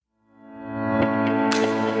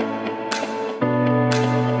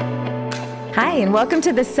Hi, and welcome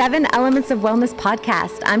to the 7 Elements of Wellness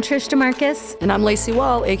podcast. I'm Trish DeMarcus. And I'm Lacey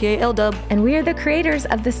Wall, aka L-Dub. And we are the creators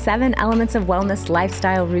of the 7 Elements of Wellness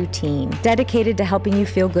lifestyle routine, dedicated to helping you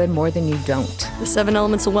feel good more than you don't. The 7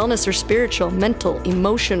 Elements of Wellness are spiritual, mental,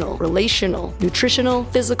 emotional, relational, nutritional,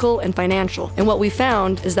 physical, and financial. And what we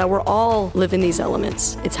found is that we're all living these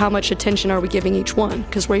elements. It's how much attention are we giving each one?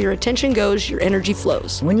 Because where your attention goes, your energy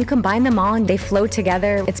flows. When you combine them all and they flow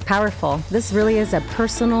together, it's powerful. This really is a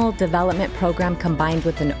personal development program combined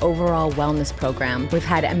with an overall wellness program. We've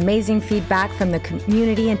had amazing feedback from the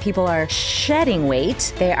community, and people are shedding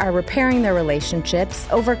weight. They are repairing their relationships,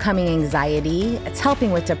 overcoming anxiety. It's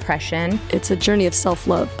helping with depression. It's a journey of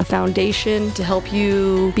self-love, a foundation to help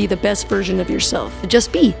you be the best version of yourself.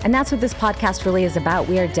 Just be. And that's what this podcast really is about.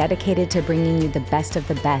 We are dedicated to bringing you the best of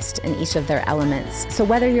the best in each of their elements. So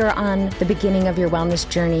whether you're on the beginning of your wellness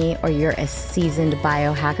journey or you're a seasoned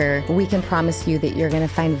biohacker, we can promise you that you're going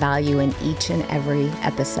to find value in each and every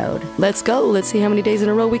episode. Let's go. Let's see how many days in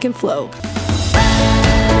a row we can flow.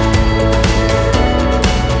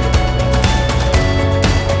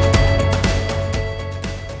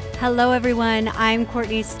 Hello everyone, I'm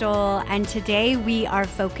Courtney Stoll, and today we are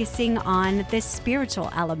focusing on the spiritual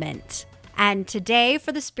element. And today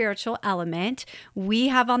for the spiritual element, we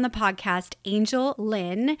have on the podcast Angel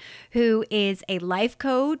Lyn, who is a life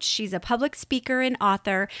coach. She's a public speaker and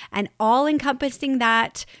author, and all encompassing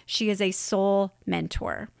that, she is a soul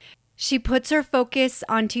mentor. She puts her focus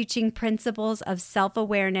on teaching principles of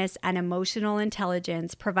self-awareness and emotional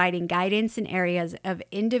intelligence, providing guidance in areas of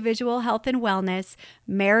individual health and wellness,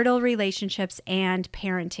 marital relationships, and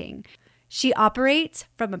parenting. She operates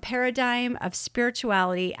from a paradigm of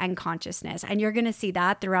spirituality and consciousness, and you're going to see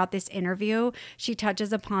that throughout this interview. She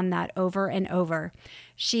touches upon that over and over.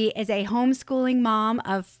 She is a homeschooling mom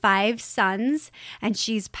of 5 sons, and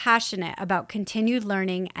she's passionate about continued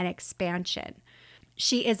learning and expansion.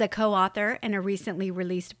 She is a co-author in a recently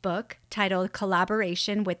released book titled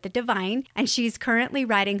Collaboration with the Divine, and she's currently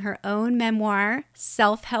writing her own memoir,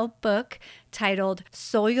 self-help book titled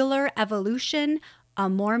Cellular Evolution, A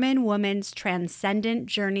Mormon Woman's Transcendent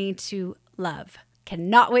Journey to Love.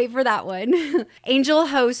 Cannot wait for that one. Angel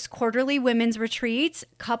hosts quarterly women's retreats,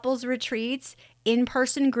 couples retreats,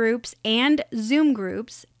 in-person groups, and Zoom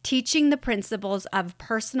groups, teaching the principles of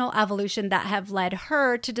personal evolution that have led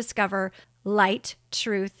her to discover light,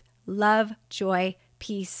 truth, love, joy,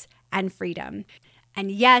 peace, and freedom. And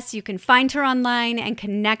yes, you can find her online and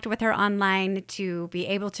connect with her online to be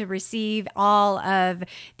able to receive all of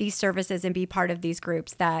these services and be part of these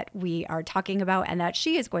groups that we are talking about and that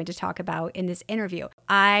she is going to talk about in this interview.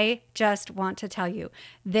 I just want to tell you,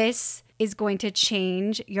 this is going to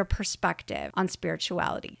change your perspective on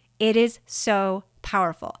spirituality. It is so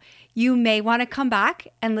powerful. You may want to come back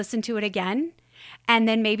and listen to it again, and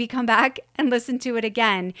then maybe come back and listen to it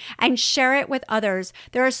again and share it with others.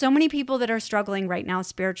 There are so many people that are struggling right now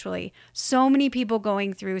spiritually. So many people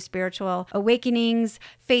going through spiritual awakenings,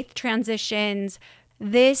 faith transitions.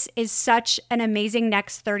 This is such an amazing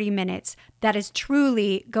next 30 minutes that is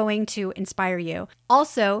truly going to inspire you.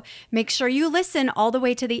 Also, make sure you listen all the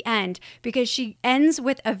way to the end because she ends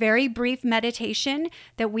with a very brief meditation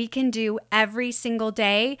that we can do every single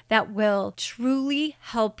day that will truly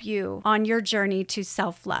help you on your journey to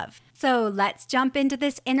self-love. So let's jump into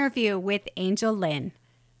this interview with Angel Lyn.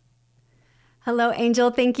 Hello, Angel.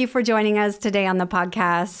 Thank you for joining us today on the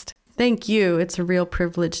podcast. Thank you. It's a real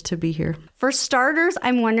privilege to be here. For starters,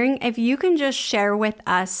 I'm wondering if you can just share with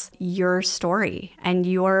us your story and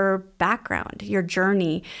your background, your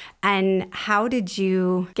journey, and how did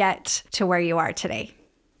you get to where you are today?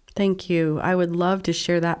 Thank you. I would love to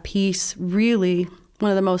share that piece. Really, one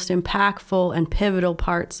of the most impactful and pivotal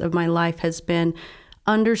parts of my life has been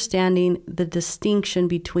understanding the distinction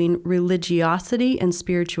between religiosity and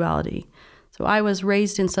spirituality. So I was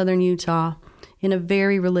raised in southern Utah in a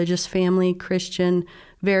very religious family, Christian,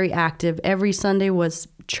 very active. Every Sunday was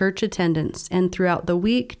church attendance, and throughout the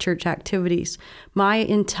week, church activities. My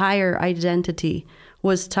entire identity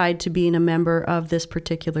was tied to being a member of this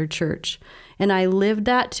particular church. And I lived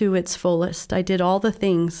that to its fullest. I did all the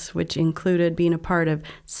things, which included being a part of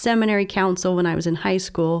seminary council when I was in high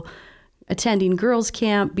school, attending girls'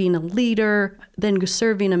 camp, being a leader, then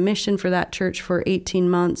serving a mission for that church for 18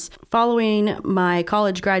 months. Following my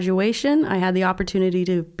college graduation, I had the opportunity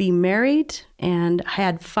to be married and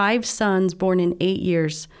had 5 sons born in 8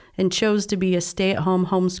 years and chose to be a stay-at-home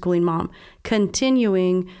homeschooling mom,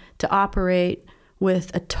 continuing to operate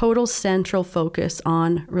with a total central focus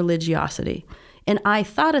on religiosity. And I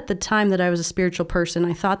thought at the time that I was a spiritual person,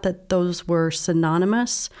 I thought that those were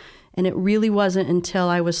synonymous. And it really wasn't until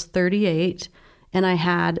I was 38 and I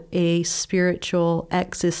had a spiritual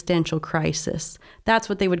existential crisis. That's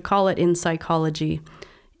what they would call it in psychology.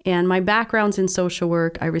 And my background's in social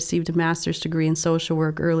work. I received a master's degree in social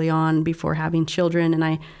work early on before having children, and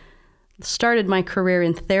I started my career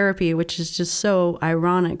in therapy, which is just so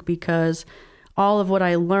ironic because all of what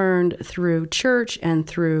I learned through church and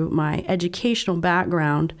through my educational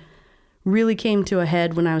background really came to a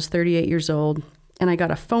head when I was 38 years old, and I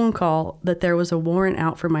got a phone call that there was a warrant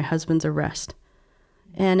out for my husband's arrest.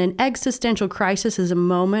 And an existential crisis is a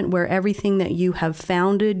moment where everything that you have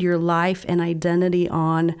founded your life and identity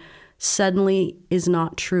on suddenly is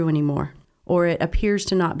not true anymore, or it appears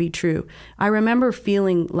to not be true. I remember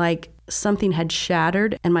feeling like something had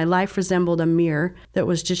shattered and my life resembled a mirror that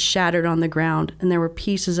was just shattered on the ground, and there were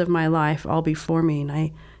pieces of my life all before me, and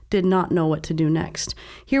I did not know what to do next.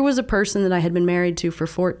 Here was a person that I had been married to for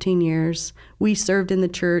 14 years. We served in the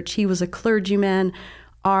church. He was a clergyman.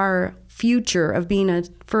 Our future of being a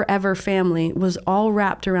forever family was all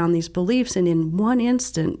wrapped around these beliefs, and in one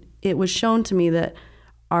instant, it was shown to me that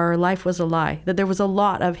our life was a lie, that there was a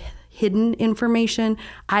lot of hidden information.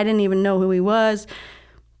 I didn't even know who he was,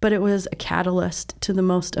 but it was a catalyst to the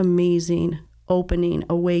most amazing opening,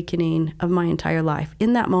 awakening of my entire life.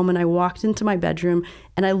 In that moment, I walked into my bedroom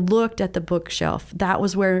and I looked at the bookshelf. That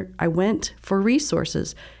was where I went for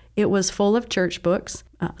resources. It was full of church books,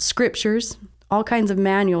 scriptures, all kinds of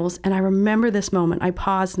manuals. And I remember this moment. I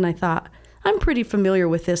paused and I thought, I'm pretty familiar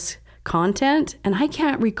with this content, and I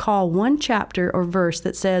can't recall one chapter or verse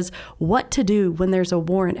that says what to do when there's a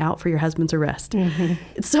warrant out for your husband's arrest.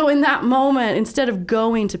 Mm-hmm. So in that moment, instead of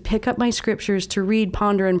going to pick up my scriptures to read,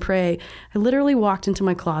 ponder, and pray, I literally walked into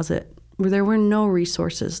my closet where there were no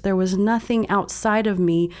resources. There was nothing outside of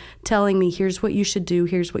me telling me, here's what you should do,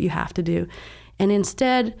 here's what you have to do. And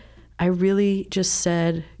instead, I really just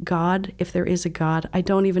said, God, if there is a God, I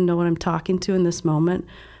don't even know what I'm talking to in this moment,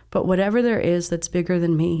 but whatever there is that's bigger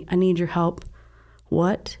than me, I need your help.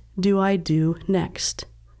 What do I do next?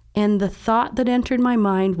 And the thought that entered my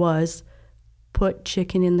mind was, put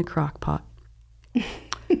chicken in the crock pot.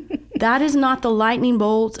 That is not the lightning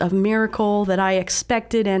bolt of miracle that I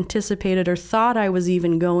expected, anticipated, or thought I was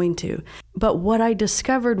even going to. But what I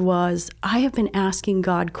discovered was I have been asking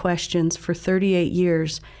God questions for 38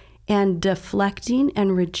 years and deflecting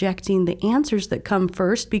and rejecting the answers that come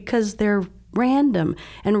first because they're random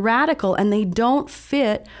and radical, and they don't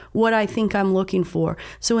fit what I think I'm looking for.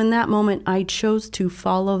 So in that moment, I chose to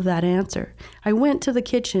follow that answer. I went to the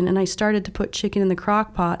kitchen and I started to put chicken in the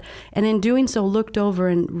crock pot, and in doing so, looked over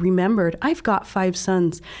and remembered, I've got 5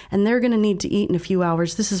 sons, and they're going to need to eat in a few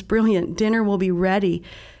hours. This is brilliant. Dinner will be ready.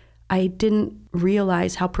 I didn't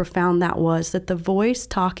realize how profound that was, that the voice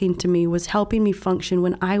talking to me was helping me function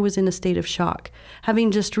when I was in a state of shock.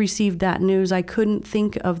 Having just received that news, I couldn't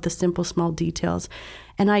think of the simple, small details.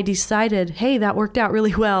 And I decided, hey, that worked out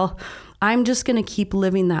really well. I'm just going to keep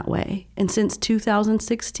living that way. And since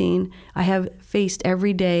 2016, I have faced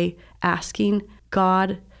every day asking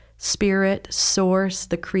God, Spirit, Source,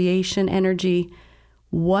 the creation energy,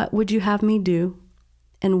 what would you have me do?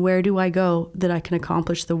 And where do I go that I can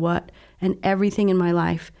accomplish the what? And everything in my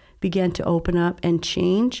life began to open up and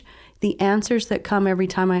change. The answers that come every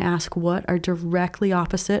time I ask what are directly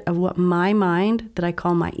opposite of what my mind, that I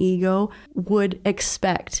call my ego, would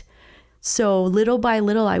expect. So little by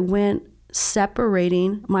little, I went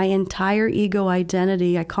separating my entire ego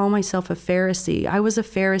identity. I call myself a Pharisee. I was a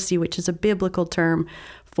Pharisee, which is a biblical term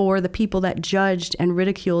for the people that judged and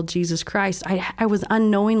ridiculed Jesus Christ. I was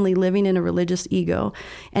unknowingly living in a religious ego,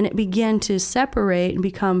 and it began to separate and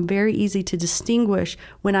become very easy to distinguish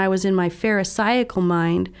when I was in my Pharisaical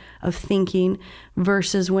mind of thinking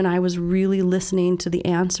versus when I was really listening to the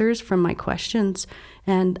answers from my questions.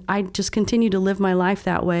 And I just continue to live my life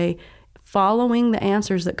that way, following the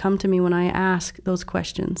answers that come to me when I ask those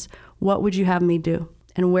questions. What would you have me do?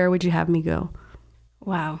 And where would you have me go?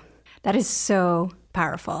 Wow. That is so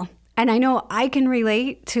powerful. And I know I can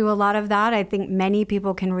relate to a lot of that. I think many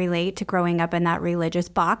people can relate to growing up in that religious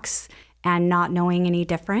box and not knowing any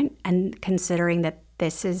different and considering that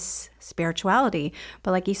this is spirituality.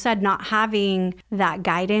 But like you said, not having that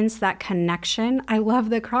guidance, that connection. I love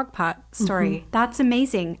the crockpot story. Mm-hmm. That's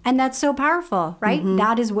amazing. And that's so powerful, right? Mm-hmm.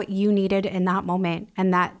 That is what you needed in that moment,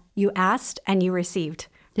 and that you asked and you received,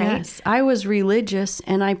 right? Yes, I was religious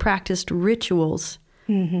and I practiced rituals.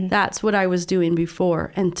 Mm-hmm. That's what I was doing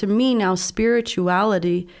before. And to me now,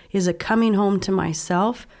 spirituality is a coming home to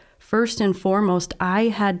myself. First and foremost, I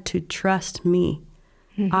had to trust me.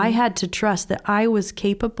 I had to trust that I was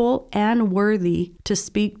capable and worthy to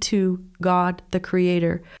speak to God, the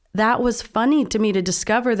Creator. That was funny to me to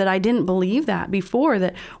discover that I didn't believe that before,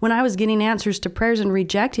 that when I was getting answers to prayers and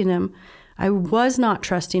rejecting them, I was not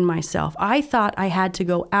trusting myself. I thought I had to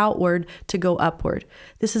go outward to go upward.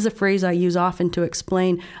 This is a phrase I use often to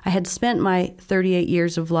explain. I had spent my 38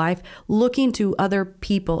 years of life looking to other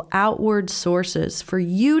people, outward sources, for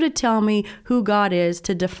you to tell me who God is,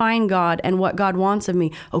 to define God and what God wants of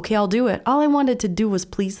me. Okay, I'll do it. All I wanted to do was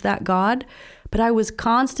please that God, but I was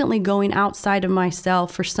constantly going outside of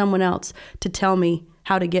myself for someone else to tell me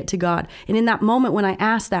how to get to God. And in that moment when I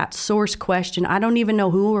asked that source question, I don't even know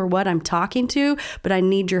who or what I'm talking to, but I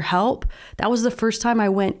need your help. That was the first time I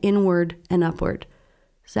went inward and upward.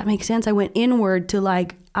 Does that make sense? I went inward to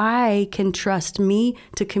I can trust me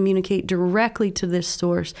to communicate directly to this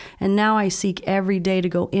source. And now I seek every day to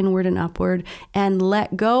go inward and upward and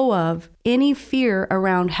let go of any fear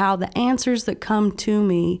around how the answers that come to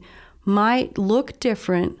me might look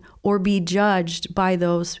different or be judged by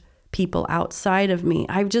those people outside of me.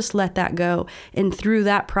 I've just let that go. And through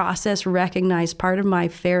that process, recognized part of my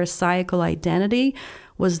pharisaical identity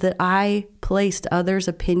was that I placed others'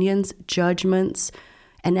 opinions, judgments,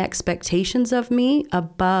 and expectations of me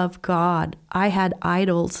above God. I had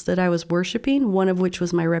idols that I was worshiping, one of which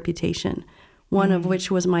was my reputation, one of which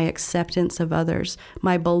was my acceptance of others,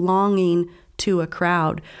 my belonging to a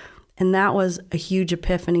crowd. And that was a huge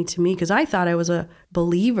epiphany to me because I thought I was a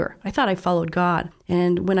believer. I thought I followed God.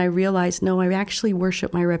 And when I realized, no, I actually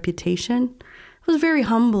worship my reputation, it was very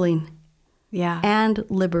humbling. Yeah. And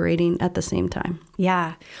liberating at the same time.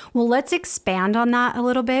 Yeah. Well, let's expand on that a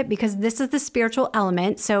little bit because this is the spiritual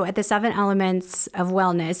element. So at the 7 elements of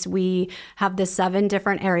wellness, we have the 7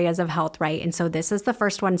 different areas of health, right? And so this is the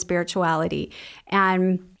first one, spirituality.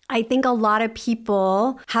 And I think a lot of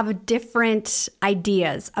people have different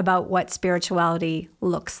ideas about what spirituality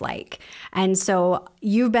looks like. And so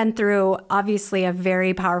you've been through obviously a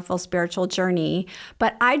very powerful spiritual journey,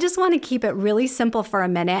 but I just want to keep it really simple for a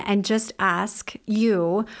minute and just ask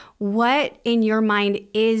you, what in your mind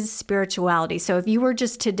is spirituality? So if you were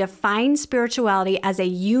just to define spirituality as a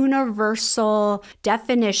universal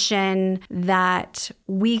definition that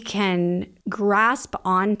we can grasp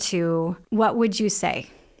onto, what would you say?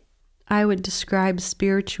 I would describe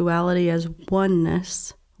spirituality as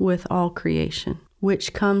oneness with all creation,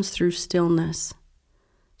 which comes through stillness.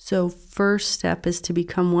 So first step is to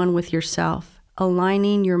become one with yourself,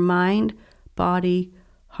 aligning your mind, body,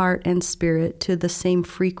 heart, and spirit to the same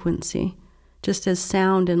frequency. Just as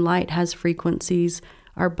sound and light has frequencies,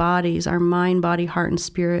 our bodies, our mind, body, heart, and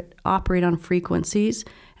spirit operate on frequencies,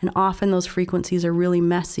 and often those frequencies are really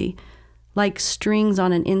messy. Like strings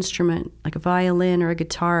on an instrument, like a violin or a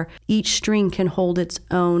guitar, each string can hold its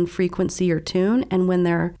own frequency or tune, and when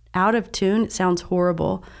they're out of tune, it sounds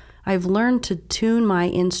horrible. I've learned to tune my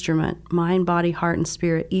instrument, mind, body, heart, and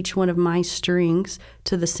spirit, each one of my strings,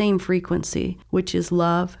 to the same frequency, which is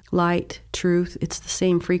love, light, truth. It's the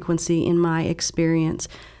same frequency in my experience.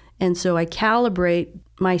 And so I calibrate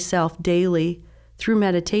myself daily through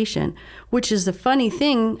meditation, which is the funny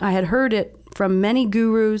thing. I had heard it from many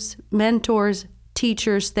gurus, mentors,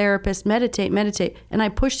 teachers, therapists, meditate. And I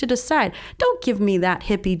pushed it aside. Don't give me that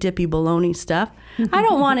hippy-dippy baloney stuff. I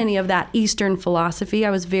don't want any of that Eastern philosophy.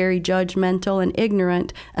 I was very judgmental and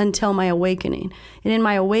ignorant until my awakening. And in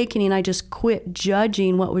my awakening, I just quit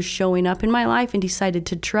judging what was showing up in my life and decided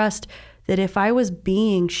to trust that if I was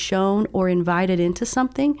being shown or invited into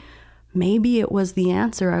something, maybe it was the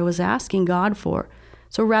answer I was asking God for.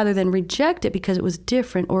 So rather than reject it because it was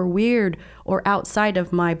different or weird or outside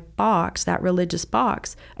of my box, that religious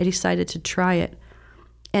box, I decided to try it.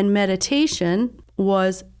 And meditation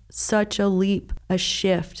was such a leap, a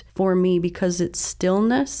shift for me because it's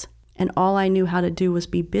stillness, and all I knew how to do was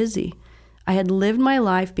be busy. I had lived my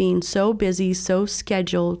life being so busy, so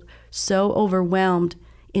scheduled, so overwhelmed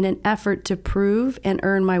in an effort to prove and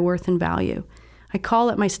earn my worth and value. I call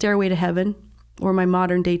it my stairway to heaven, or my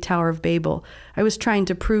modern day Tower of Babel. I was trying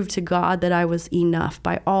to prove to God that I was enough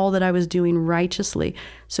by all that I was doing righteously.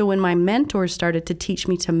 So when my mentors started to teach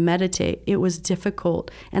me to meditate, it was difficult.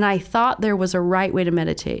 And I thought there was a right way to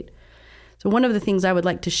meditate. So one of the things I would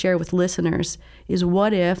like to share with listeners is,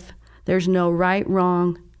 what if there's no right,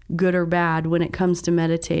 wrong, good or bad when it comes to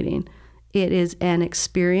meditating? It is an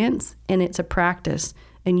experience and it's a practice,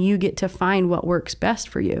 and you get to find what works best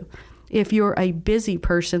for you. If you're a busy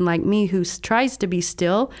person like me who tries to be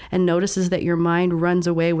still and notices that your mind runs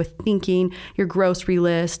away with thinking, your grocery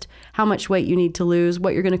list, how much weight you need to lose,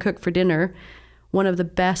 what you're going to cook for dinner, one of the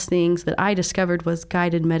best things that I discovered was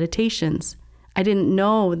guided meditations. I didn't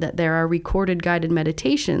know that there are recorded guided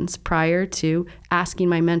meditations prior to asking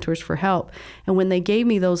my mentors for help. And when they gave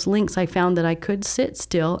me those links, I found that I could sit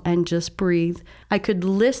still and just breathe. I could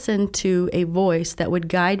listen to a voice that would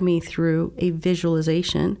guide me through a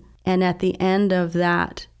visualization. And at the end of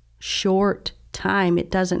that short time, it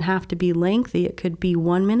doesn't have to be lengthy. It could be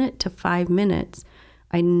 1 minute to 5 minutes.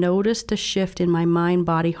 I noticed a shift in my mind,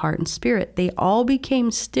 body, heart, and spirit. They all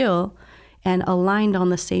became still and aligned on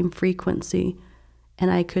the same frequency. And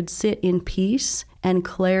I could sit in peace and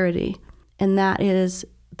clarity. And that is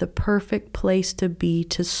the perfect place to be,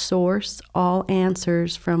 to source all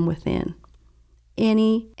answers from within.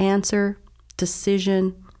 Any answer,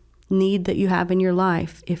 decision, need that you have in your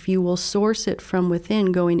life, if you will source it from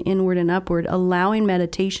within, going inward and upward, allowing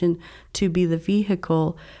meditation to be the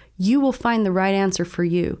vehicle, you will find the right answer for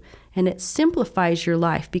you. And it simplifies your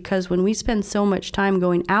life, because when we spend so much time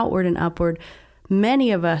going outward and upward,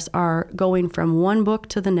 many of us are going from one book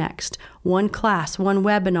to the next, one class, one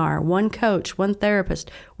webinar, one coach, one therapist.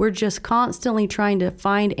 We're just constantly trying to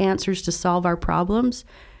find answers to solve our problems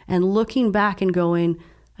and looking back and going,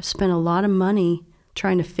 I've spent a lot of money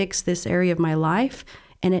trying to fix this area of my life,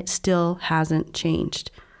 and it still hasn't changed.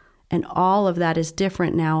 And all of that is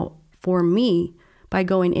different now for me. By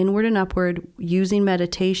going inward and upward, using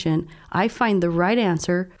meditation, I find the right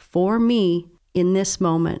answer for me in this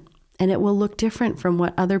moment. And it will look different from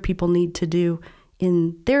what other people need to do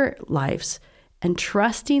in their lives. And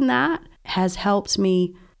trusting that has helped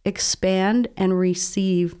me expand and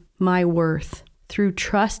receive my worth. Through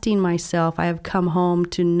trusting myself, I have come home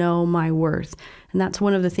to know my worth. And that's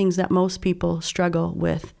one of the things that most people struggle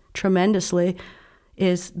with tremendously,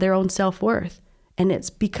 is their own self-worth. And it's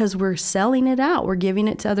because we're selling it out. We're giving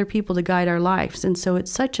it to other people to guide our lives. And so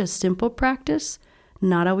it's such a simple practice,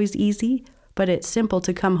 not always easy, but it's simple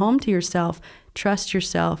to come home to yourself, trust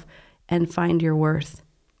yourself, and find your worth.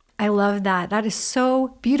 I love that. That is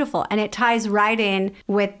so beautiful. And it ties right in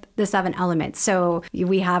with the 7 elements. So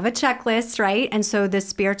we have a checklist, right? And so the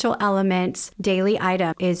spiritual elements daily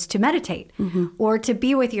item is to meditate or to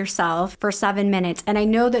be with yourself for 7 minutes. And I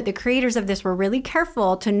know that the creators of this were really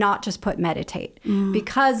careful to not just put meditate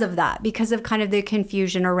because of that, because of kind of the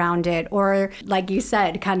confusion around it. Or like you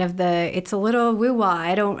said, kind of it's a little woo-wah.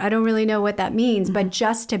 I don't really know what that means, but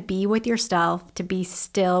just to be with yourself, to be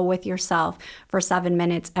still with yourself for 7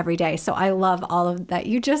 minutes every day. So I love all of that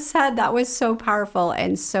you just said. That was so powerful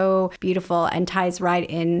and so beautiful and ties right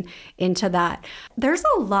into that. There's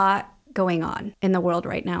a lot going on in the world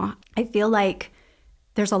right now. I feel like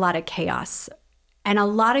there's a lot of chaos, and a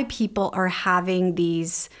lot of people are having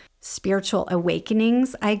these spiritual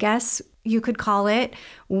awakenings, I guess you could call it,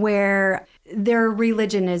 where their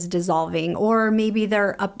religion is dissolving, or maybe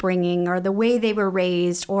their upbringing or the way they were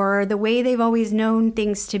raised or the way they've always known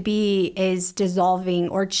things to be is dissolving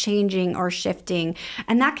or changing or shifting.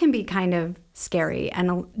 And that can be kind of scary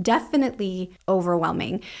and definitely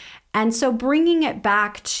overwhelming. And so bringing it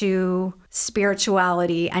back to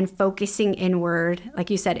spirituality and focusing inward, like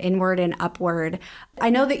you said, inward and upward. I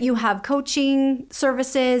know that you have coaching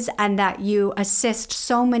services and that you assist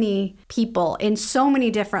so many people in so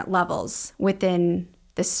many different levels within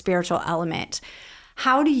the spiritual element.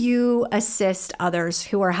 How do you assist others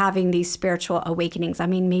who are having these spiritual awakenings? I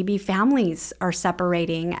mean, maybe families are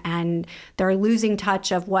separating and they're losing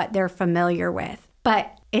touch of what they're familiar with.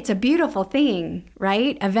 But it's a beautiful thing,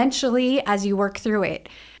 right? Eventually, as you work through it,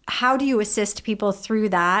 how do you assist people through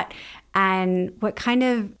that? And what kind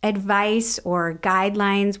of advice or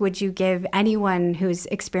guidelines would you give anyone who's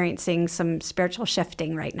experiencing some spiritual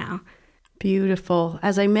shifting right now? Beautiful.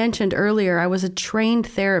 As I mentioned earlier, I was a trained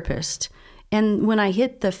therapist. And when I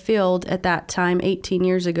hit the field at that time, 18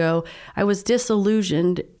 years ago, I was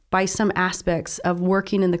disillusioned by some aspects of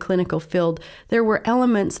working in the clinical field. There were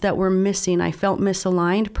elements that were missing. I felt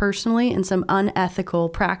misaligned personally in some unethical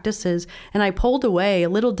practices, and I pulled away a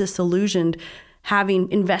little disillusioned,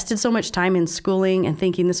 having invested so much time in schooling and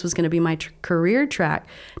thinking this was going to be my career track.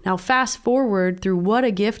 Now, fast forward through what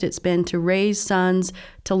a gift it's been to raise sons,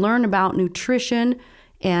 to learn about nutrition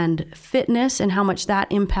and fitness and how much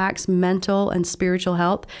that impacts mental and spiritual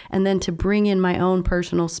health, and then to bring in my own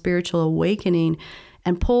personal spiritual awakening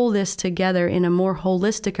and pull this together in a more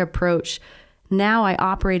holistic approach. Now I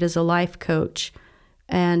operate as a life coach,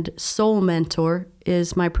 and soul mentor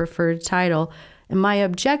is my preferred title. And my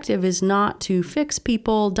objective is not to fix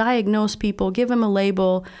people, diagnose people, give them a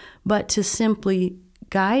label, but to simply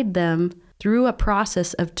guide them through a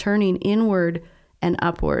process of turning inward and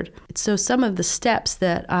upward. So some of the steps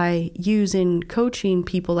that I use in coaching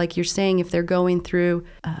people, like you're saying, if they're going through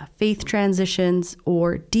faith transitions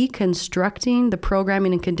or deconstructing the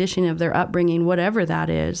programming and conditioning of their upbringing, whatever that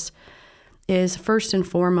is first and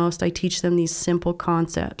foremost, I teach them these simple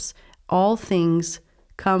concepts. All things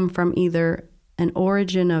come from either an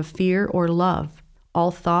origin of fear or love.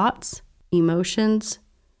 All thoughts, emotions,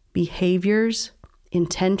 behaviors,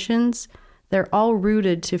 intentions, they're all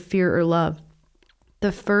rooted to fear or love.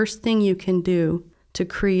 The first thing you can do to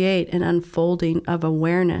create an unfolding of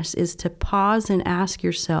awareness is to pause and ask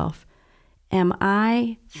yourself, am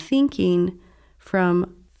I thinking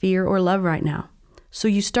from fear or love right now? So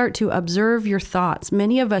you start to observe your thoughts.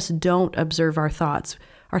 Many of us don't observe our thoughts.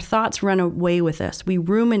 Our thoughts run away with us. We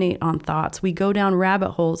ruminate on thoughts. We go down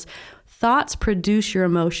rabbit holes. Thoughts produce your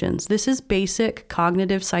emotions. This is basic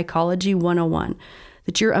cognitive psychology 101,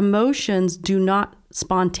 that your emotions do not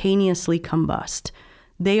spontaneously combust.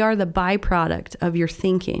 They are the byproduct of your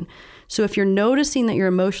thinking. So if you're noticing that you're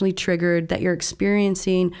emotionally triggered, that you're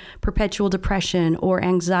experiencing perpetual depression or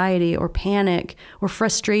anxiety or panic or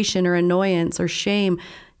frustration or annoyance or shame,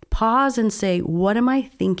 pause and say, what am I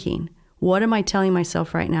thinking? What am I telling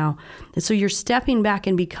myself right now? And so you're stepping back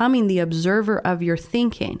and becoming the observer of your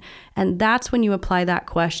thinking. And that's when you apply that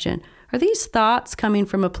question. Are these thoughts coming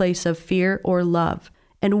from a place of fear or love?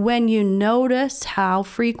 And when you notice how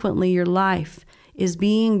frequently your life is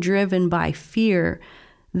being driven by fear,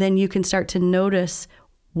 then you can start to notice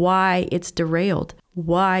why it's derailed,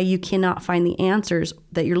 why you cannot find the answers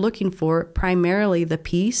that you're looking for, primarily the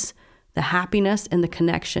peace, the happiness, and the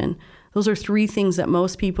connection. Those are three things that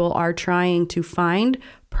most people are trying to find,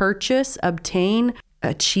 purchase, obtain,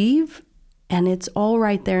 achieve, and it's all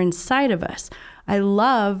right there inside of us. I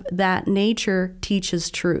love that nature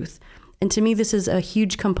teaches truth. And to me, this is a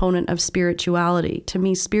huge component of spirituality. To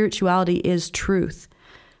me, spirituality is truth.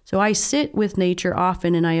 So I sit with nature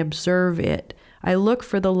often and I observe it. I look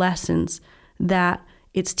for the lessons that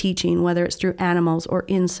it's teaching, whether it's through animals or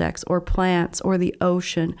insects or plants or the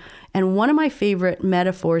ocean. And one of my favorite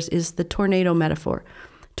metaphors is the tornado metaphor.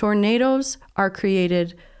 Tornadoes are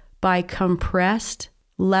created by compressed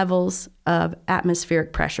levels of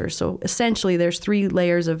atmospheric pressure. So essentially, there's 3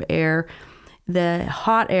 layers of air. The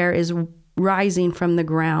hot air is rising from the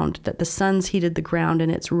ground, that the sun's heated the ground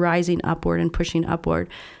and it's rising upward and pushing upward.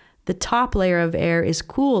 The top layer of air is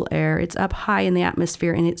cool air. It's up high in the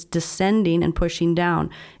atmosphere and it's descending and pushing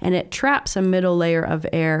down. And it traps a middle layer of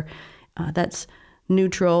air that's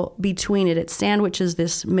neutral between it. It sandwiches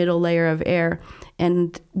this middle layer of air.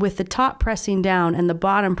 And with the top pressing down and the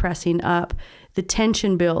bottom pressing up, the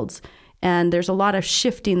tension builds. And there's a lot of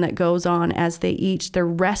shifting that goes on as they're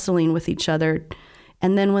wrestling with each other.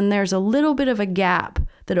 And then when there's a little bit of a gap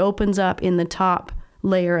that opens up in the top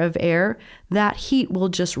layer of air, that heat will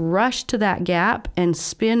just rush to that gap and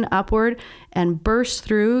spin upward and burst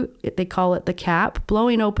through, they call it the cap,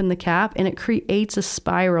 blowing open the cap, and it creates a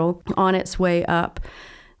spiral on its way up.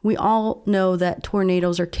 We all know that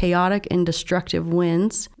tornadoes are chaotic and destructive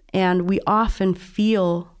winds, and we often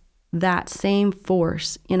feel that same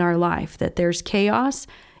force in our life, that there's chaos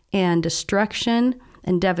and destruction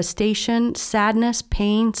and devastation, sadness,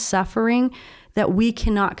 pain, suffering that we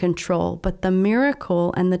cannot control. But the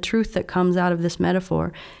miracle and the truth that comes out of this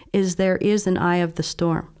metaphor is there is an eye of the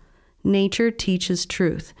storm. Nature teaches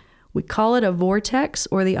truth. We call it a vortex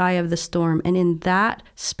or the eye of the storm. And in that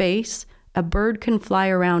space, a bird can fly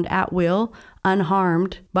around at will,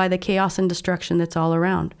 unharmed by the chaos and destruction that's all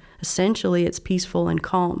around. Essentially, it's peaceful and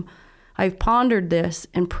calm. I've pondered this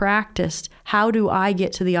and practiced, how do I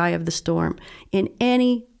get to the eye of the storm? In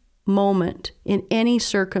any moment, in any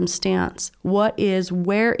circumstance, where is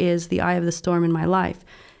the eye of the storm in my life?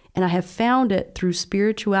 And I have found it through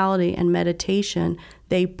spirituality and meditation.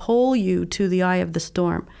 They pull you to the eye of the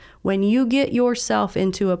storm. When you get yourself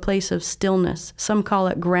into a place of stillness, some call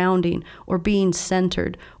it grounding or being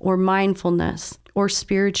centered or mindfulness or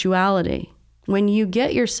spirituality, when you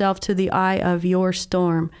get yourself to the eye of your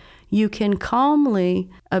storm, you can calmly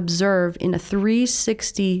observe in a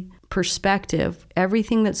 360 perspective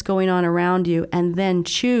everything that's going on around you and then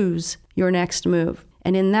choose your next move.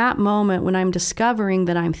 And in that moment, when I'm discovering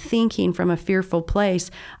that I'm thinking from a fearful place,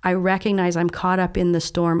 I recognize I'm caught up in the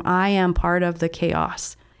storm. I am part of the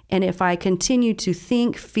chaos. And if I continue to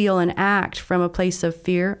think, feel, and act from a place of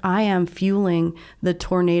fear, I am fueling the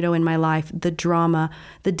tornado in my life, the drama,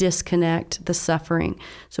 the disconnect, the suffering.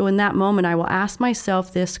 So in that moment, I will ask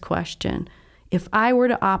myself this question. If I were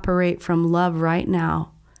to operate from love right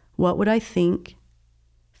now, what would I think,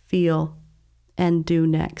 feel, and do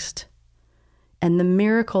next? And the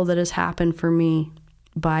miracle that has happened for me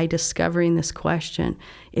by discovering this question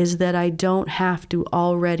is that I don't have to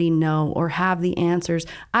already know or have the answers.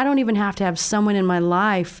 I don't even have to have someone in my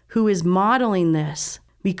life who is modeling this,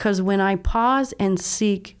 because when I pause and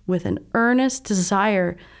seek with an earnest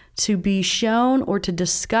desire to be shown or to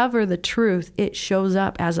discover the truth, it shows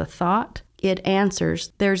up as a thought. It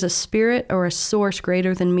answers. There's a spirit or a source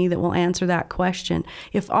greater than me that will answer that question.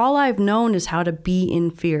 If all I've known is how to be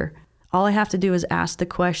in fear, all I have to do is ask the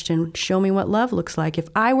question, show me what love looks like. If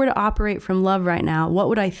I were to operate from love right now, what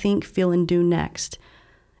would I think, feel, and do next?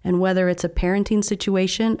 And whether it's a parenting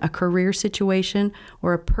situation, a career situation,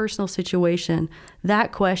 or a personal situation,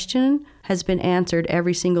 that question has been answered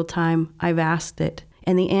every single time I've asked it.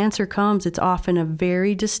 And the answer comes, it's often a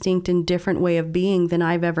very distinct and different way of being than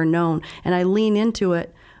I've ever known. And I lean into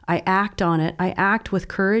it. I act on it. I act with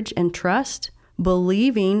courage and trust,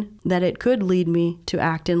 believing that it could lead me to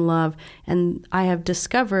act in love. And I have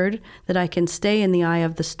discovered that I can stay in the eye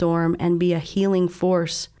of the storm and be a healing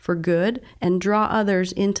force for good and draw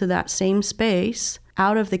others into that same space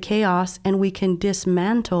out of the chaos, and we can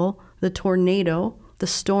dismantle the tornado, the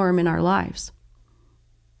storm in our lives.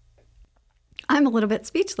 I'm a little bit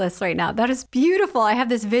speechless right now. That is beautiful. I have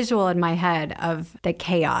this visual in my head of the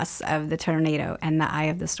chaos of the tornado and the eye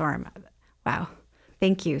of the storm. Wow.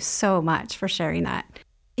 Thank you so much for sharing that.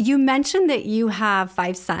 You mentioned that you have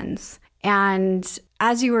 5 sons. And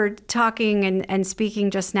as you were talking and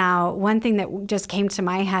speaking just now, one thing that just came to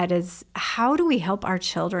my head is, how do we help our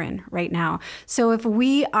children right now? So if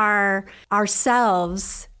we are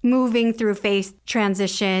ourselves moving through faith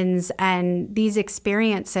transitions and these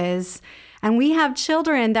experiences, and we have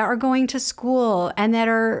children that are going to school and that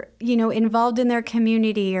are, involved in their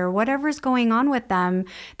community or whatever's going on with them,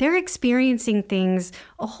 they're experiencing things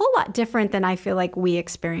a whole lot different than I feel like we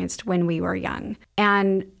experienced when we were young.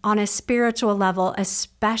 And on a spiritual level,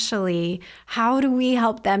 especially, how do we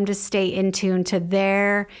help them to stay in tune to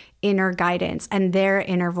their inner guidance and their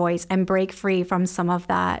inner voice and break free from some of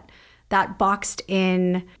that boxed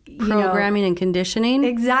in programming and conditioning.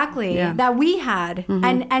 Exactly. Yeah. That we had,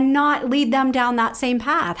 and not lead them down that same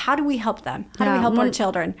path. How do we help them? How do we help our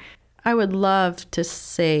children? I would love to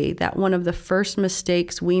say that one of the first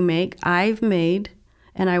mistakes I've made,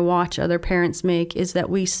 and I watch other parents make, is that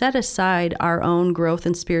we set aside our own growth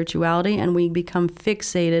and spirituality and we become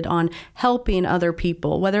fixated on helping other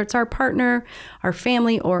people, whether it's our partner, our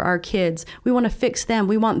family, or our kids. We want to fix them.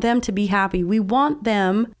 We want them to be happy. We want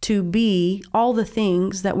them to be all the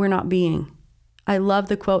things that we're not being. I love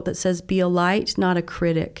the quote that says, be a light, not a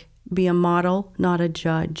critic. Be a model, not a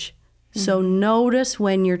judge. So notice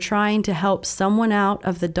when you're trying to help someone out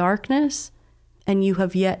of the darkness and you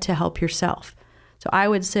have yet to help yourself. So I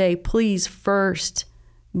would say, please first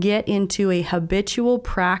get into a habitual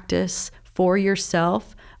practice for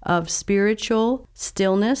yourself of spiritual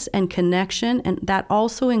stillness and connection. And that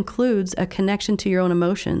also includes a connection to your own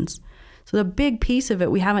emotions. So the big piece of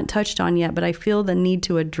it we haven't touched on yet, but I feel the need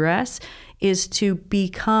to address, is to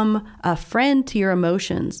become a friend to your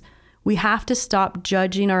emotions. We have to stop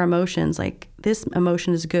judging our emotions, like this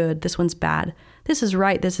emotion is good, this one's bad. This is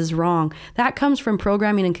right, this is wrong. That comes from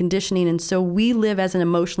programming and conditioning. And so we live as an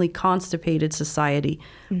emotionally constipated society.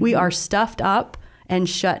 We are stuffed up and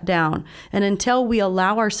shut down. And until we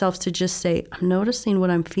allow ourselves to just say, I'm noticing what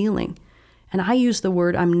I'm feeling. And I use the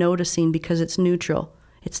word I'm noticing because it's neutral.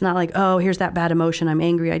 It's not like, oh, here's that bad emotion, I'm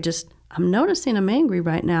angry. I'm noticing I'm angry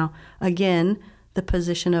right now. Again, the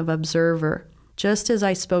position of observer. Just as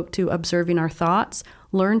I spoke to observing our thoughts,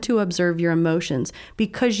 learn to observe your emotions,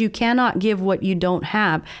 because you cannot give what you don't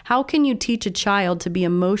have. How can you teach a child to be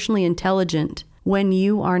emotionally intelligent when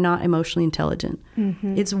you are not emotionally intelligent?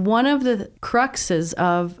 It's one of the cruxes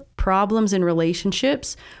of problems in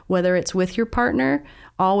relationships, whether it's with your partner,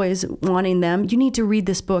 always wanting them, you need to read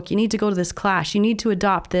this book, you need to go to this class, you need to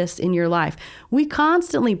adopt this in your life. We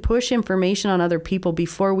constantly push information on other people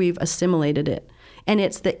before we've assimilated it. And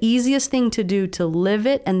it's the easiest thing to do, to live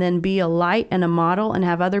it and then be a light and a model and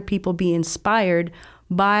have other people be inspired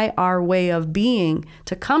by our way of being,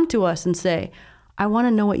 to come to us and say, I want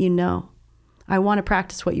to know what you know. I want to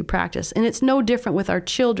practice what you practice. And it's no different with our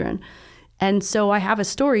children. And so I have a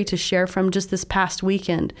story to share from just this past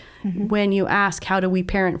weekend. When you ask, how do we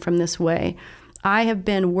parent from this way? I have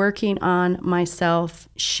been working on myself,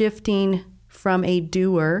 shifting from a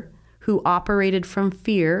doer who operated from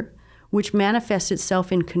fear, which manifests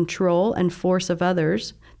itself in control and force of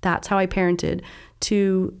others. That's how I parented,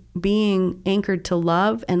 to being anchored to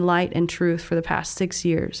love and light and truth for the past 6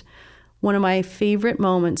 years. One of my favorite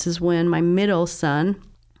moments is when my middle son,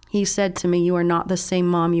 he said to me, you are not the same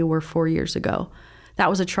mom you were 4 years ago. that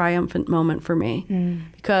was a triumphant moment for me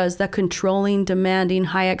because the controlling, demanding,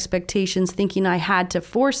 high expectations, thinking I had to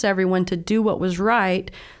force everyone to do what was right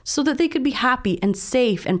so that they could be happy and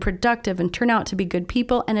safe and productive and turn out to be good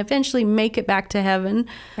people and eventually make it back to heaven.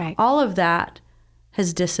 Right. All of that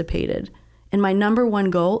has dissipated. And my number one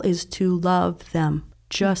goal is to love them.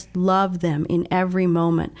 Just love them in every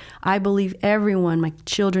moment. I believe everyone, my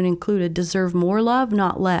children included, deserve more love,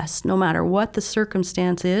 not less. No matter what the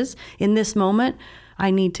circumstance is, in this moment, I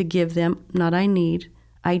need to give them,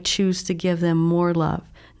 I choose to give them more love,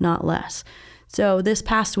 not less. So this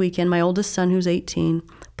past weekend, my oldest son, who's 18,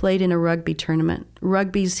 played in a rugby tournament.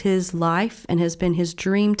 Rugby's his life and has been his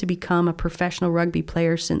dream to become a professional rugby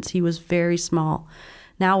player since he was very small.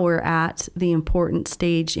 Now we're at the important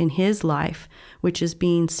stage in his life, which is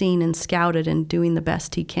being seen and scouted and doing the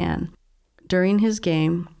best he can. During his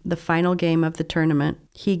game, the final game of the tournament,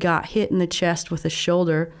 he got hit in the chest with a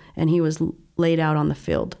shoulder and he was laid out on the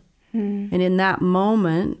field. And in that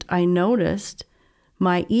moment, I noticed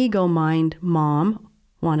my ego mind mom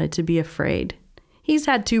wanted to be afraid. He's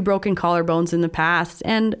had 2 broken collarbones in the past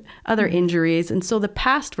and other injuries. And so the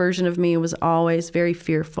past version of me was always very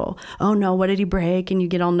fearful. Oh no, what did he break? And you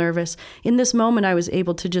get all nervous. In this moment, I was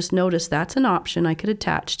able to just notice that's an option I could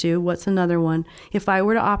attach to. What's another one? If I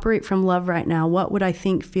were to operate from love right now, what would I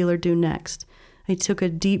think, feel, or do next? I took a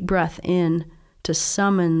deep breath in to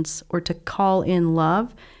summons or to call in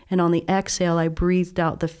love. And on the exhale, I breathed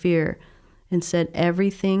out the fear and said,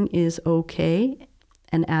 everything is okay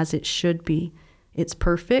and as it should be. It's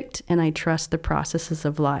perfect, and I trust the processes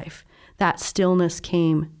of life. That stillness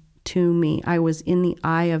came to me. I was in the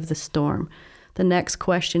eye of the storm. The next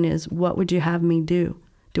question is, what would you have me do?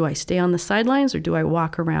 Do I stay on the sidelines or do I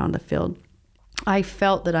walk around the field? I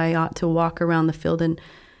felt that I ought to walk around the field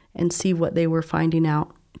and see what they were finding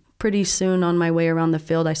out. Pretty soon on my way around the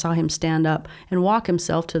field, I saw him stand up and walk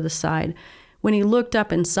himself to the side. When he looked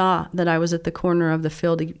up and saw that I was at the corner of the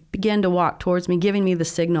field, he began to walk towards me, giving me the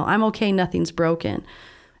signal, I'm okay, nothing's broken.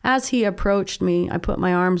 As he approached me, I put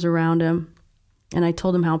my arms around him and I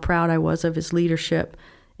told him how proud I was of his leadership.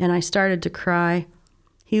 And I started to cry.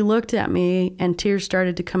 He looked at me and tears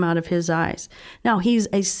started to come out of his eyes. Now he's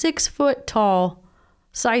a 6 foot tall,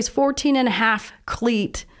 size 14 and a half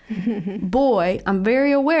cleat boy. I'm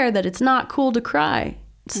very aware that it's not cool to cry.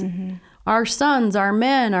 Our sons, our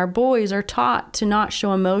men, our boys are taught to not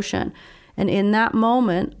show emotion. And in that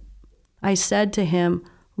moment, I said to him,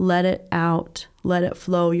 let it out, let it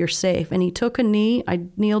flow, you're safe. And he took a knee, I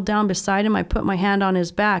kneeled down beside him, I put my hand on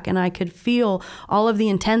his back, and I could feel all of the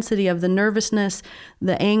intensity of the nervousness,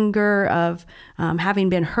 the anger of having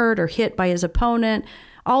been hurt or hit by his opponent.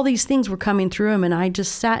 All these things were coming through him, and I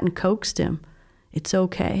just sat and coaxed him. It's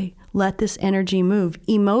okay, let this energy move.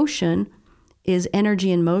 Emotion is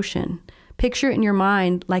energy in motion. Picture it in your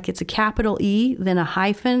mind like it's a capital E, then a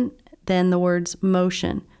hyphen, then the words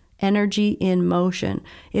motion. Energy in motion.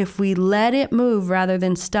 If we let it move rather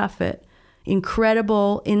than stuff it,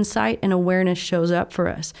 incredible insight and awareness shows up for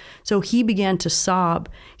us. So he began to sob.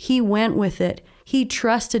 He went with it. He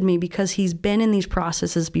trusted me because he's been in these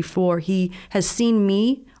processes before. He has seen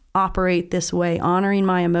me operate this way, honoring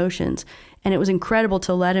my emotions. And it was incredible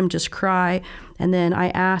to let him just cry. And then I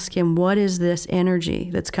asked him, what is this energy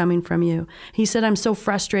that's coming from you? He said, I'm so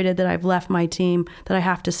frustrated that I've left my team, that I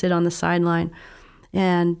have to sit on the sideline.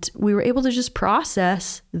 And we were able to just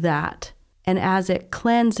process that. And as it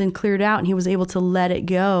cleansed and cleared out and he was able to let it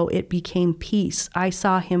go, it became peace. I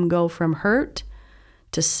saw him go from hurt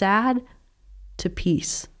to sad to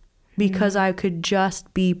peace because I could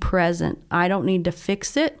just be present. I don't need to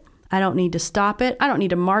fix it. I don't need to stop it. I don't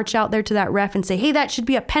need to march out there to that ref and say, hey, that should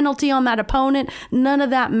be a penalty on that opponent. None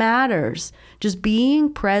of that matters. Just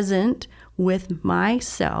being present with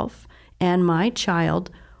myself and my child,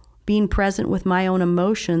 being present with my own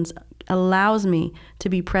emotions allows me to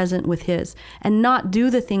be present with his and not do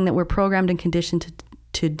the thing that we're programmed and conditioned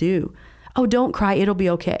to do. Oh, don't cry. It'll be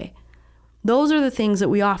okay. Those are the things that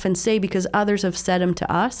we often say because others have said them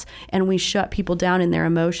to us and we shut people down in their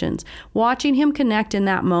emotions. Watching him connect in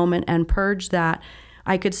that moment and purge that,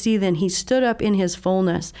 I could see then he stood up in his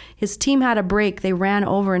fullness. His team had a break. They ran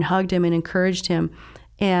over and hugged him and encouraged him.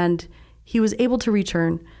 And he was able to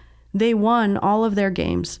return. They won all of their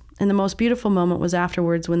games. And the most beautiful moment was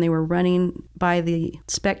afterwards when they were running by the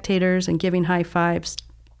spectators and giving high fives.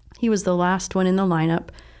 He was the last one in the lineup.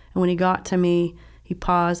 And when he got to me, he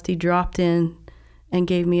paused, he dropped in and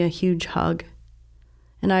gave me a huge hug.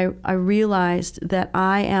 And I realized that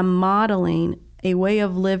I am modeling a way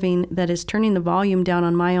of living that is turning the volume down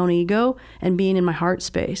on my own ego and being in my heart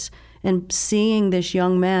space. And seeing this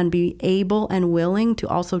young man be able and willing to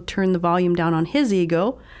also turn the volume down on his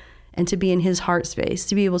ego and to be in his heart space,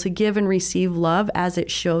 to be able to give and receive love as it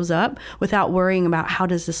shows up without worrying about how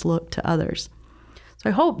does this look to others. So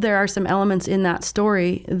I hope there are some elements in that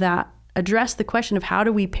story that address the question of how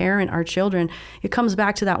do we parent our children. It comes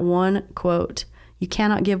back to that one quote, you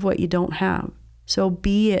cannot give what you don't have. So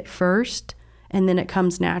be it first, and then it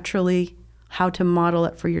comes naturally how to model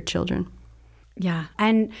it for your children. Yeah.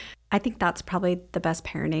 And I think that's probably the best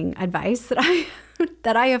parenting advice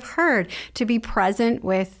that I have heard, to be present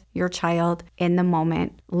with your child in the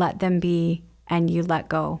moment, let them be, and you let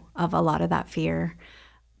go of a lot of that fear.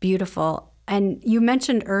 Beautiful. And you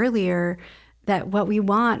mentioned earlier that what we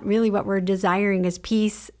want, really what we're desiring, is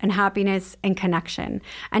peace and happiness and connection.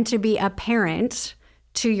 And to be a parent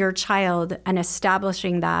to your child and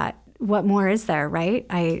establishing that, what more is there, right?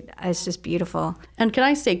 It's just beautiful. And can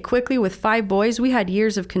I say quickly, with 5 boys, we had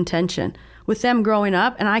years of contention with them growing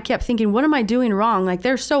up. And I kept thinking, what am I doing wrong? Like,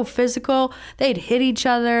 they're so physical. They'd hit each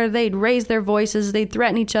other. They'd raise their voices. They'd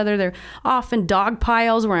threaten each other. They're off in dog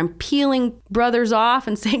piles where I'm peeling brothers off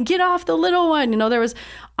and saying, get off the little one. You know, there was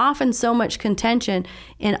often so much contention.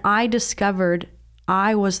 And I discovered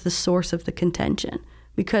I was the source of the contention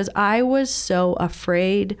because I was so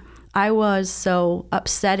afraid. I was so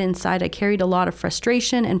upset inside. I carried a lot of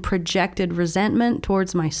frustration and projected resentment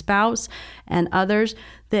towards my spouse and others,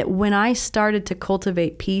 that when I started to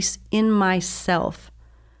cultivate peace in myself,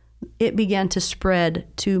 it began to spread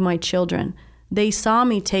to my children. They saw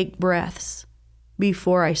me take breaths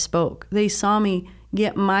before I spoke. They saw me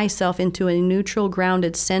get myself into a neutral,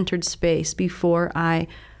 grounded, centered space before I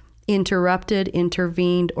interrupted,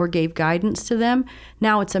 intervened, or gave guidance to them.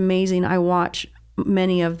 Now it's amazing. I watch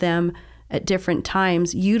many of them at different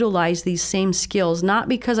times utilize these same skills, not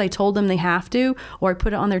because I told them they have to or I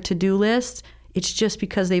put it on their to-do list. It's just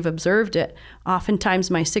because they've observed it.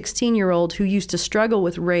 Oftentimes my 16-year-old who used to struggle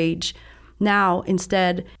with rage, now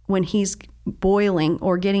instead when he's boiling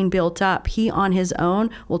or getting built up, he on his own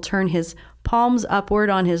will turn his palms upward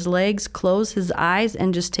on his legs, close his eyes,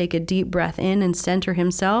 and just take a deep breath in and center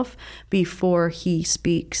himself before he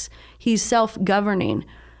speaks. He's self-governing.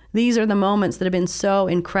 These are the moments that have been so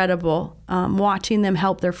incredible, watching them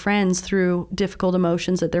help their friends through difficult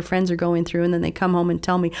emotions that their friends are going through. And then they come home and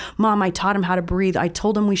tell me, Mom, I taught him how to breathe. I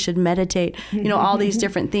told him we should meditate, you know, all these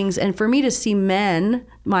different things. And for me to see my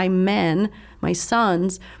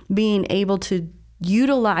sons being able to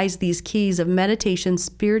utilize these keys of meditation,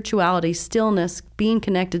 spirituality, stillness, being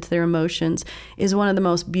connected to their emotions is one of the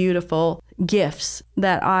most beautiful gifts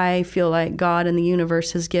that I feel like God and the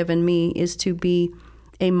universe has given me, is to be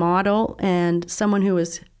a model and someone who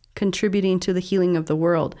is contributing to the healing of the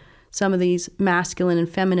world. Some of these masculine and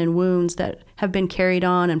feminine wounds that have been carried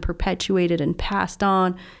on and perpetuated and passed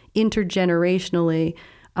on intergenerationally,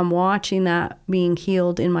 I'm watching that being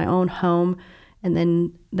healed in my own home. And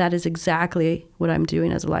then that is exactly what I'm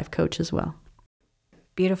doing as a life coach as well.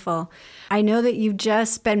 Beautiful. I know that you've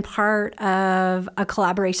just been part of a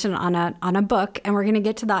collaboration on a book, and we're going to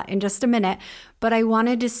get to that in just a minute. But I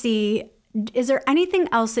wanted to see, is there anything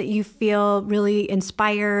else that you feel really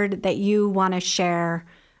inspired that you want to share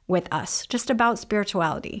with us just about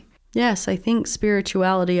spirituality? Yes, I think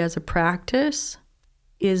spirituality as a practice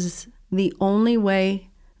is the only way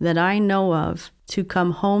that I know of to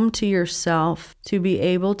come home to yourself, to be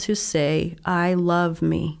able to say, I love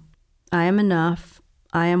me. I am enough.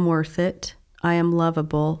 I am worth it. I am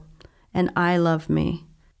lovable. And I love me.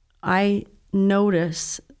 I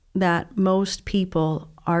notice that most people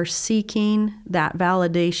are seeking that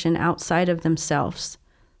validation outside of themselves,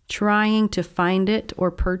 trying to find it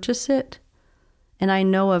or purchase it. And I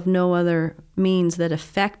know of no other means that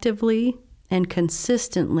effectively and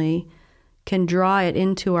consistently can draw it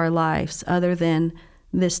into our lives other than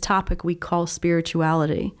this topic we call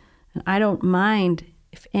spirituality. And I don't mind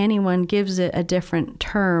if anyone gives it a different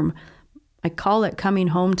term. I call it coming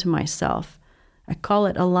home to myself. I call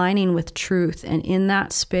it aligning with truth. And in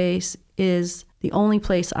that space is the only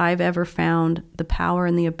place I've ever found the power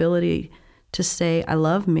and the ability to say, I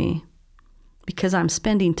love me, because I'm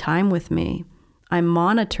spending time with me. I'm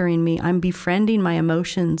monitoring me. I'm befriending my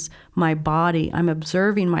emotions, my body. I'm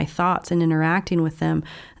observing my thoughts and interacting with them.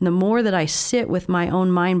 And the more that I sit with my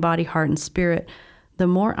own mind, body, heart, and spirit, the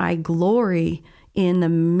more I glory in the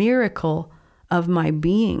miracle of my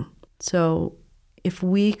being. So if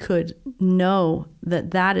we could know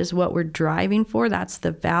that that is what we're driving for, that's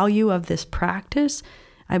the value of this practice,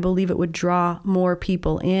 I believe it would draw more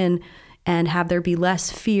people in and have there be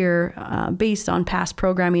less fear based on past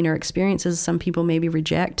programming or experiences. Some people maybe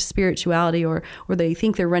reject spirituality or they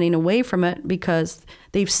think they're running away from it because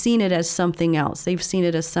they've seen it as something else. They've seen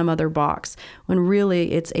it as some other box, when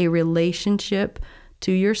really it's a relationship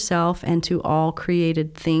to yourself and to all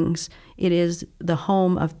created things. It is the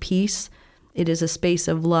home of peace. It is a space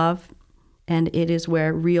of love, and it is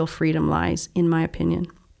where real freedom lies, in my opinion.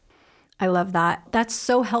 I love that. That's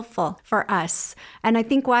so helpful for us. And I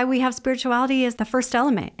think why we have spirituality is the first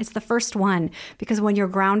element. It's the first one, because when you're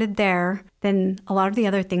grounded there, then a lot of the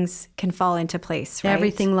other things can fall into place, right?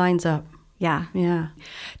 Everything lines up. Yeah. Yeah.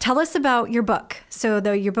 Tell us about your book.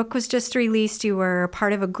 So your book was just released. You were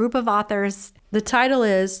part of a group of authors. The title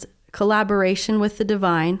is Collaboration with the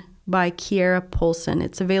Divine by Kiera Poulsen.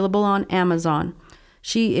 It's available on Amazon.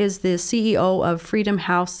 She is the CEO of Freedom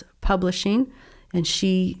House Publishing, and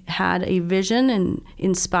she had a vision and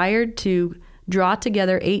inspired to draw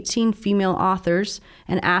together 18 female authors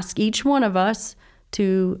and ask each one of us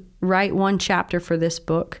to write one chapter for this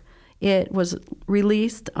book. It was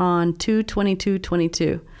released on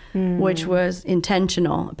 2/22/22, which was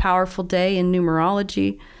intentional, a powerful day in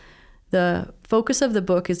numerology. The focus of the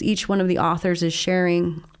book is each one of the authors is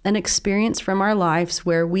sharing an experience from our lives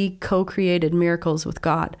where we co-created miracles with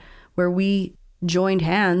God, where we joined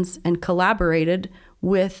hands and collaborated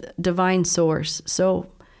with divine source. So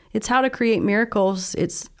it's how to create miracles.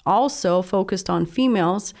 It's also focused on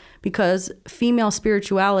females because female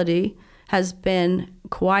spirituality has been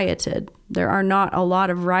quieted. There are not a lot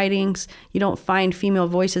of writings. You don't find female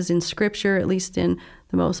voices in scripture, at least in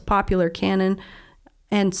the most popular canon.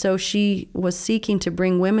 And so she was seeking to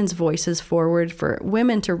bring women's voices forward, for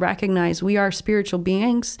women to recognize we are spiritual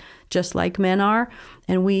beings just like men are,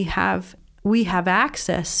 and we have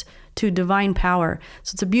access to divine power.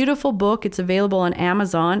 So it's a beautiful book. It's available on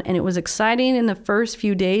Amazon, and it was exciting in the first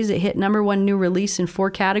few days. It hit #1 new release in 4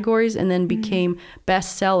 categories and then became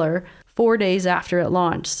bestseller 4 days after it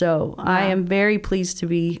launched. So wow. I am very pleased to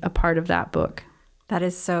be a part of that book. That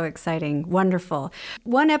is so exciting. Wonderful.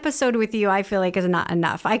 One episode with you, I feel like, is not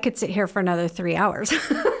enough. I could sit here for another 3 hours.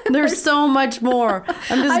 There's so much more.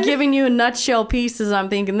 I'm just giving you a nutshell pieces. I'm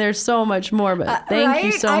thinking there's so much more, but thank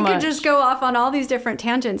you so much. I could just go off on all these different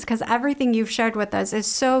tangents because everything you've shared with us is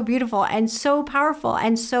so beautiful and so powerful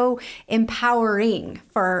and so empowering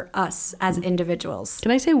for us as individuals.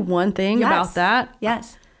 Can I say one thing about that?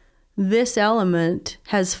 Yes. This element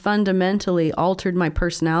has fundamentally altered my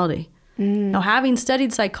personality. Now, having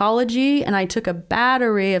studied psychology, and I took a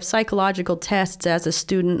battery of psychological tests as a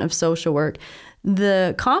student of social work,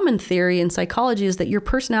 the common theory in psychology is that your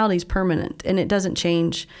personality is permanent and it doesn't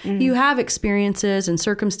change. You have experiences and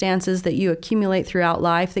circumstances that you accumulate throughout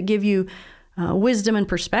life that give you wisdom and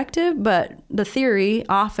perspective, but the theory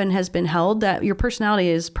often has been held that your personality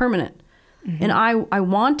is permanent. And I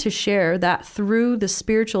want to share that through the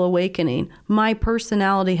spiritual awakening, my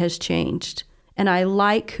personality has changed. And I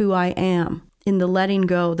like who I am in the letting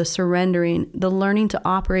go, the surrendering, the learning to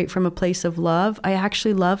operate from a place of love. I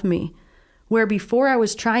actually love me. Where before I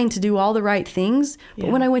was trying to do all the right things, but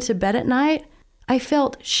when I went to bed at night, I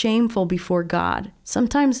felt shameful before God.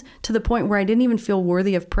 Sometimes to the point where I didn't even feel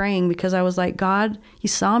worthy of praying because I was like, God, you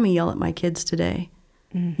saw me yell at my kids today.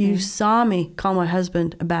 You saw me call my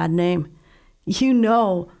husband a bad name. You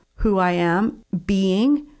know who I am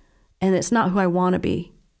being, and it's not who I want to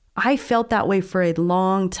be. I felt that way for a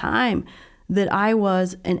long time, that I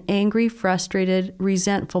was an angry, frustrated,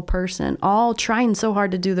 resentful person, all trying so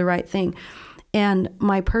hard to do the right thing. And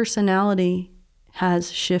my personality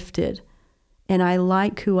has shifted, and I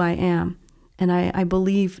like who I am. And I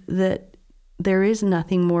believe that there is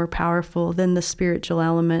nothing more powerful than the spiritual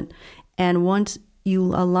element. And once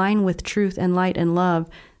you align with truth and light and love,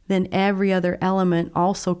 then every other element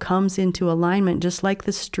also comes into alignment, just like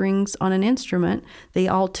the strings on an instrument. They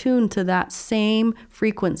all tune to that same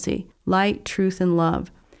frequency, light, truth, and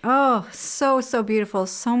love. Oh, so beautiful.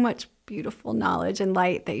 So much beautiful knowledge and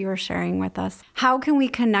light that you're sharing with us. How can we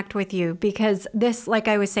connect with you? Because this, like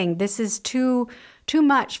I was saying, this is too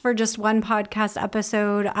much for just one podcast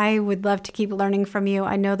episode. I would love to keep learning from you.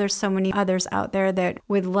 I know there's so many others out there that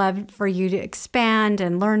would love for you to expand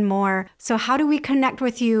and learn more. So how do we connect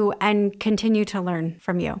with you and continue to learn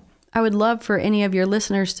from you? I would love for any of your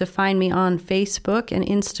listeners to find me on Facebook and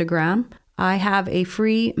Instagram. I have a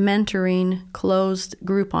free mentoring closed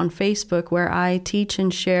group on Facebook where I teach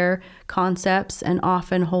and share concepts and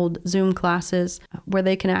often hold Zoom classes where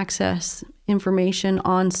they can access information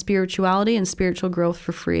on spirituality and spiritual growth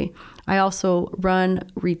for free. I also run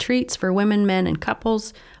retreats for women, men, and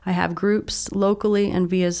couples. I have groups locally and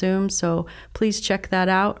via Zoom, so please check that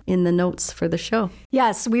out in the notes for the show.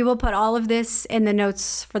 Yes, we will put all of this in the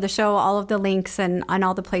notes for the show, all of the links and on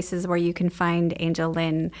all the places where you can find Angel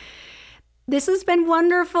Lyn. This has been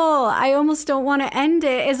wonderful. I almost don't want to end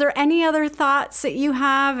it. Is there any other thoughts that you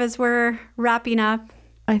have as we're wrapping up?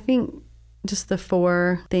 I think just the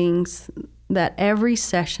 4 things that every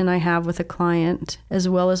session I have with a client, as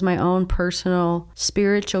well as my own personal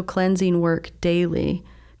spiritual cleansing work daily,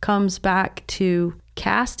 comes back to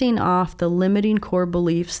casting off the limiting core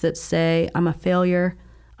beliefs that say, I'm a failure,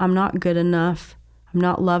 I'm not good enough, I'm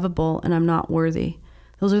not lovable, and I'm not worthy.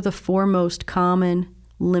 Those are the 4 most common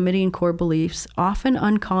limiting core beliefs, often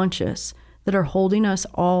unconscious, that are holding us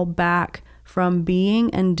all back from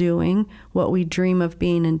being and doing what we dream of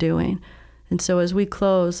being and doing. And so as we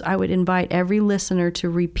close, I would invite every listener to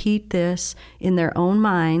repeat this in their own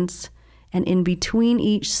minds, and in between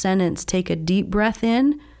each sentence, take a deep breath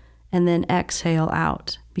in and then exhale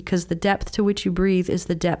out, because the depth to which you breathe is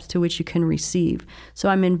the depth to which you can receive. So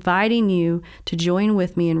I'm inviting you to join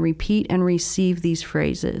with me and repeat and receive these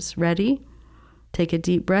phrases. Ready? Take a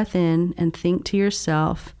deep breath in and think to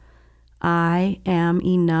yourself, I am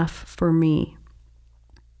enough for me.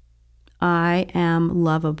 I am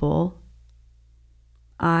lovable.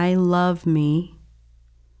 I love me.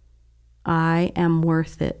 I am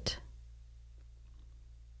worth it.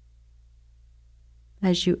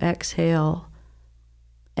 As you exhale,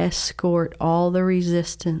 escort all the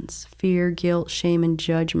resistance, fear, guilt, shame, and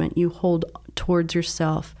judgment you hold towards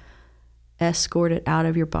yourself. Escort it out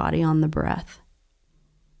of your body on the breath.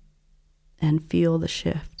 And feel the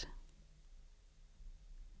shift.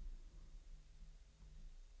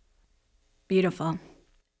 Beautiful.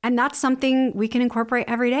 And that's something we can incorporate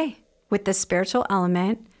every day with the spiritual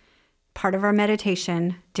element, part of our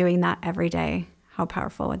meditation, doing that every day. How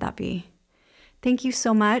powerful would that be? Thank you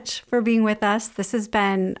so much for being with us. This has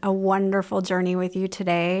been a wonderful journey with you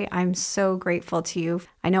today. I'm so grateful to you.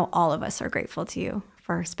 I know all of us are grateful to you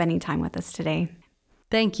for spending time with us today.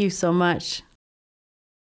 Thank you so much.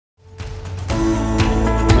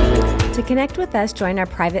 To connect with us, join our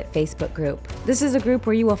private Facebook group. This is a group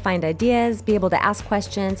where you will find ideas, be able to ask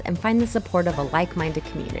questions, and find the support of a like-minded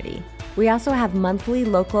community. We also have monthly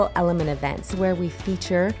local element events where we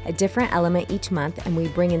feature a different element each month and we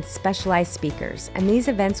bring in specialized speakers. And these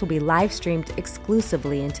events will be live streamed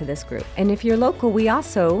exclusively into this group. And if you're local, we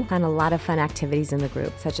also plan a lot of fun activities in the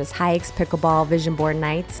group, such as hikes, pickleball, vision board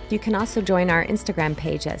nights. You can also join our Instagram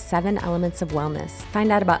page at 7 Elements of Wellness.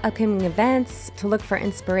 Find out about upcoming events, to look for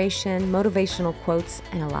inspiration, motivational quotes,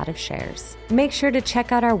 and a lot of shares. Make sure to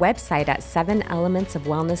check out our website at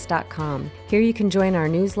 7elementsofwellness.com. Here you can join our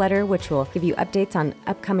newsletter, which will give you updates on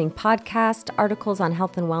upcoming podcasts, articles on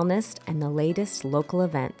health and wellness, and the latest local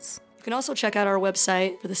events. You can also check out our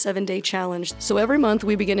website for the 7-day challenge. So every month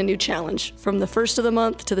we begin a new challenge from the 1st of the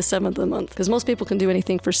month to the 7th of the month, because most people can do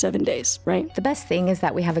anything for 7 days, right? The best thing is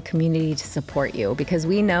that we have a community to support you, because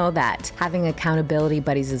we know that having accountability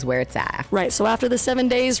buddies is where it's at. Right, so after the 7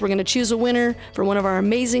 days, we're going to choose a winner for one of our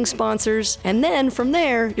amazing sponsors. And then from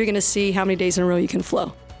there, you're going to see how many days in a row you can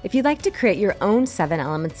flow. If you'd like to create your own 7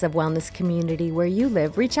 Elements of Wellness community where you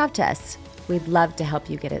live, reach out to us. We'd love to help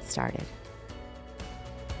you get it started.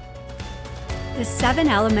 The 7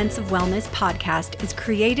 Elements of Wellness podcast is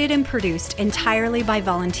created and produced entirely by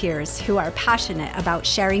volunteers who are passionate about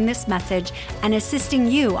sharing this message and assisting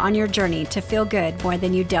you on your journey to feel good more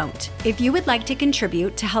than you don't. If you would like to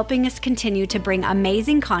contribute to helping us continue to bring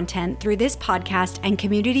amazing content through this podcast and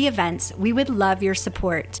community events, we would love your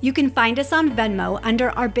support. You can find us on Venmo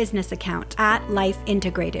under our business account at Life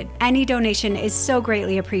Integrated. Any donation is so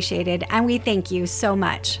greatly appreciated, and we thank you so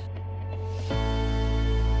much.